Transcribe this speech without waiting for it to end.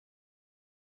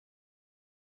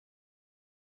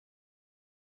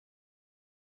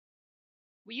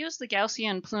We use the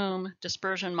Gaussian Plume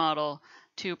dispersion model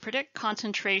to predict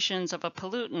concentrations of a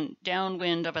pollutant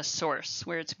downwind of a source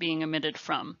where it's being emitted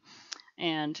from.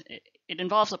 And it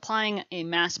involves applying a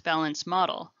mass balance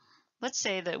model. Let's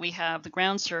say that we have the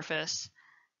ground surface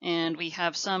and we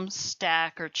have some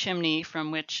stack or chimney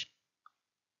from which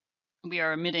we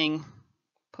are emitting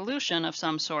pollution of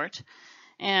some sort,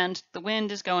 and the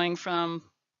wind is going from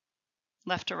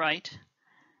left to right,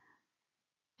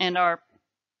 and our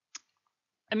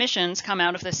emissions come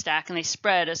out of this stack and they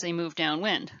spread as they move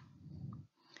downwind.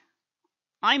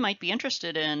 I might be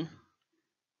interested in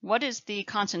what is the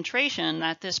concentration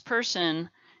that this person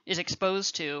is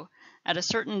exposed to at a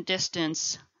certain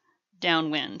distance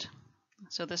downwind.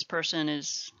 So this person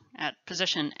is at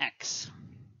position X.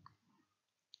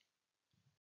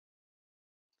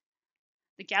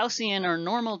 The Gaussian or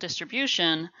normal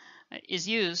distribution is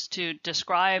used to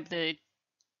describe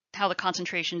how the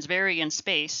concentrations vary in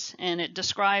space, and it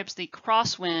describes the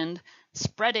crosswind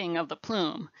spreading of the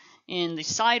plume in the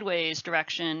sideways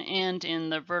direction and in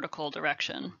the vertical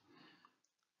direction.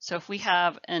 So if we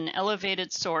have an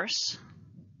elevated source,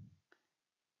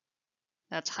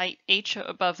 that's height h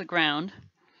above the ground,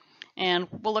 and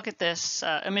we'll look at this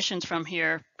emissions from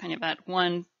here kind of at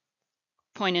one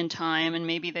point in time, and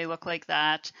maybe they look like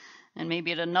that, and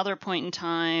maybe at another point in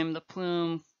time the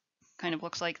plume kind of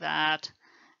looks like that,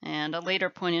 and a later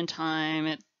point in time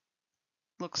it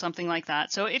looks something like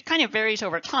that. So it kind of varies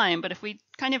over time, but if we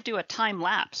kind of do a time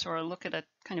lapse or look at a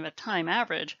kind of a time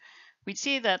average, we'd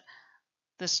see that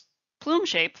this plume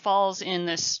shape falls in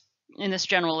this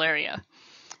general area.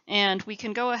 And we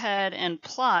can go ahead and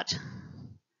plot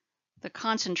the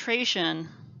concentration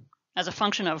as a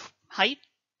function of height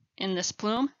in this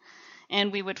plume,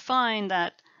 and we would find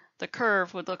that the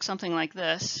curve would look something like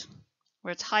this,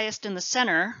 where it's highest in the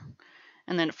center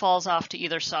and then it falls off to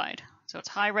either side. So it's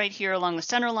high right here along the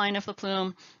center line of the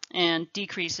plume and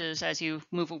decreases as you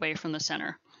move away from the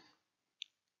center.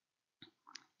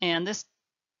 And this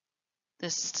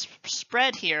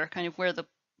spread here, kind of where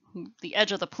the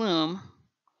edge of the plume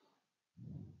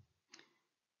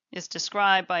is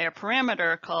described by a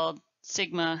parameter called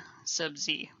sigma sub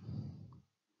z.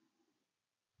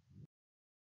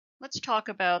 Let's talk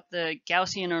about the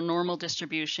Gaussian or normal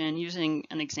distribution using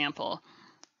an example.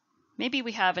 Maybe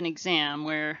we have an exam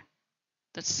where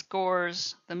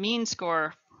the mean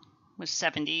score was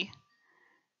 70,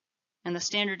 and the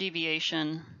standard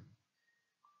deviation,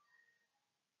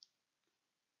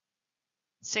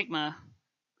 sigma,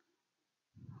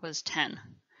 was 10.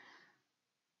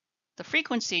 The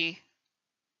frequency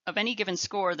of any given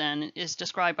score then is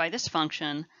described by this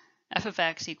function, f of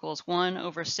x equals 1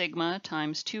 over sigma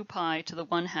times 2 pi to the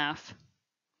 1/2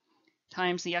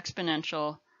 times the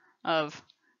exponential of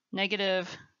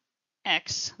negative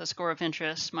x, the score of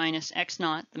interest, minus x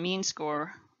naught, the mean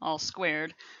score, all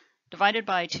squared, divided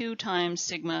by 2 times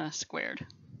sigma squared.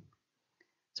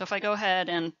 So if I go ahead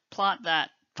and plot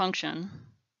that function,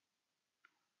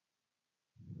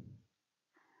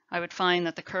 I would find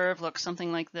that the curve looks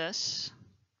something like this,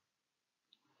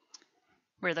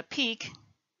 where the peak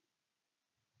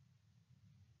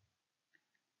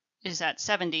is at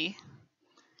 70,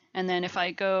 and then if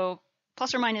I go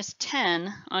plus or minus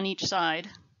 10 on each side,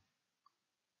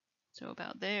 so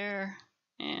about there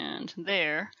and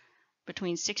there,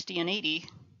 between 60 and 80,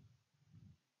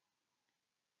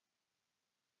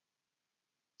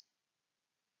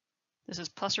 this is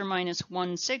plus or minus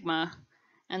 1 sigma,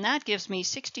 and that gives me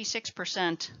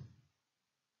 66%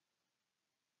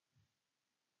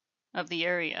 of the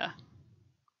area.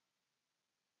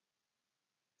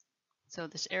 So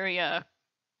this area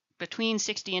between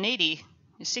 60 and 80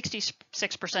 is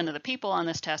 66% of the people on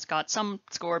this test got some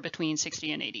score between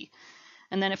 60 and 80.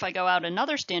 And then if I go out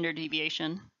another standard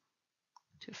deviation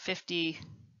to 50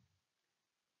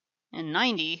 and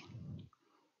 90,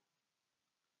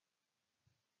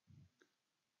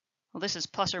 well, this is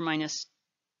plus or minus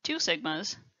 2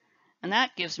 sigmas, and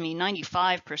that gives me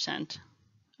 95%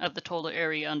 of the total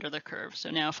area under the curve. So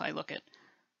now if I look at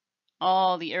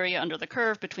all the area under the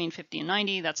curve between 50 and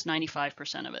 90, that's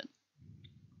 95% of it.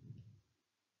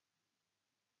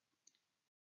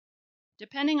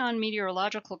 Depending on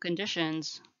meteorological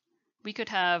conditions, we could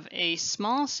have a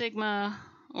small sigma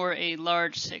or a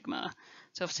large sigma.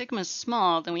 So if sigma is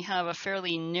small, then we have a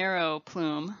fairly narrow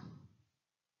plume.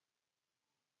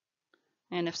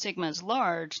 And if sigma is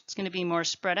large, it's going to be more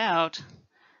spread out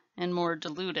and more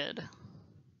diluted.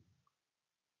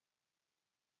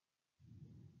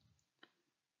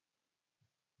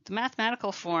 The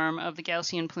mathematical form of the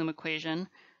Gaussian plume equation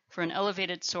for an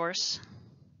elevated source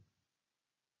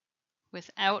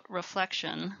without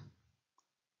reflection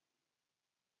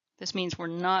This means we're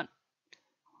not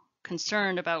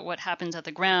concerned about what happens at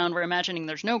the ground. We're imagining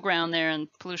there's no ground there and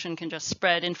pollution can just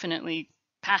spread infinitely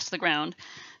past the ground.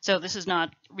 So this is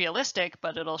not realistic,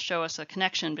 but it'll show us a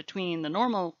connection between the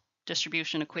normal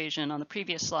distribution equation on the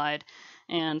previous slide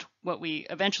and what we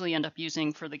eventually end up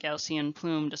using for the Gaussian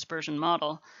Plume dispersion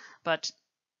model. But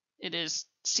it is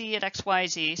C at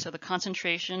xyz, so the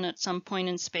concentration at some point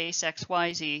in space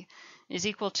xyz is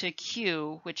equal to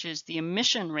Q, which is the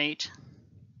emission rate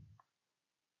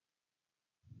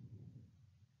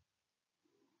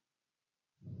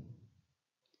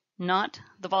not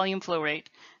the volume flow rate,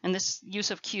 and this use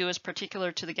of Q is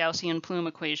particular to the Gaussian Plume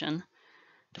equation,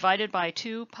 divided by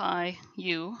 2 pi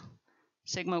u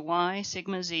sigma y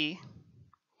sigma z,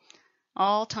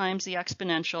 all times the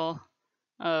exponential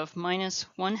of minus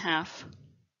 1/2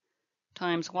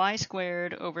 times y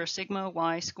squared over sigma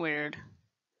y squared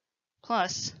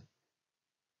plus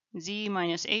z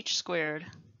minus h squared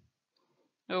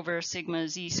over sigma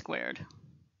z squared.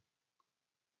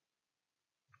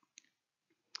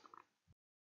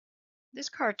 This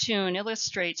cartoon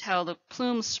illustrates how the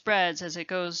plume spreads as it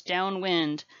goes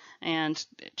downwind, and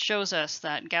it shows us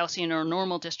that Gaussian or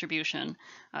normal distribution.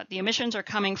 The emissions are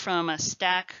coming from a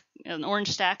stack, an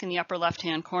orange stack in the upper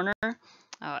left-hand corner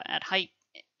at height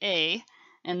A,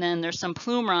 and then there's some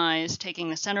plume rise taking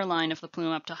the center line of the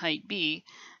plume up to height B,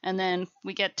 and then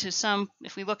we get to some,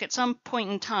 if we look at some point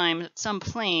in time, at some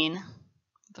plane,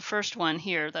 the first one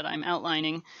here that I'm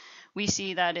outlining, we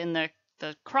see that in the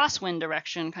crosswind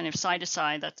direction, kind of side to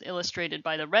side, that's illustrated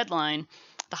by the red line,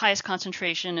 the highest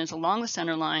concentration is along the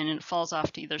center line and it falls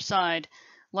off to either side.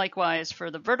 Likewise,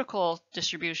 for the vertical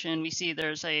distribution, we see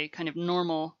there's a kind of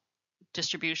normal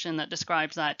distribution that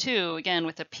describes that too, again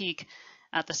with a peak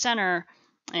at the center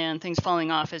and things falling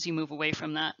off as you move away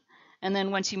from that. And then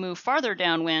once you move farther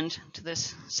downwind to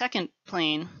this second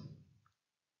plane,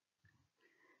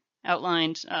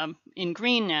 outlined in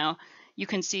green now, you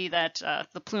can see that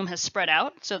the plume has spread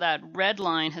out, so that red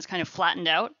line has kind of flattened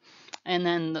out, and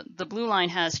then the blue line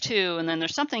has too, and then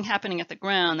there's something happening at the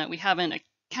ground that we haven't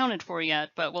accounted for yet,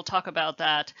 but we'll talk about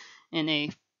that in a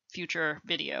future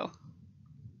video.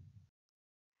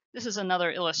 This is another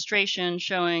illustration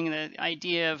showing the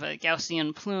idea of a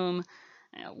Gaussian plume,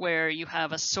 where you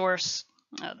have a source,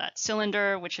 that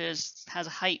cylinder, which has a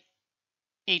height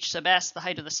h sub s, the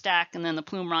height of the stack, and then the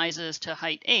plume rises to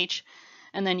height h.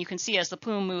 And then you can see as the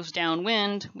plume moves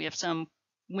downwind, we have some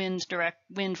wind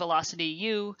velocity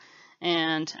u,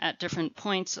 and at different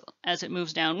points as it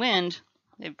moves downwind,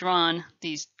 they've drawn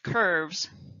these curves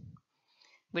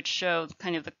which show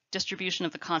kind of the distribution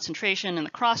of the concentration in the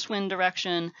crosswind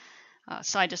direction,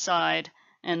 side to side,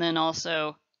 and then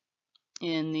also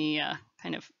in the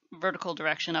kind of vertical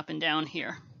direction up and down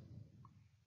here.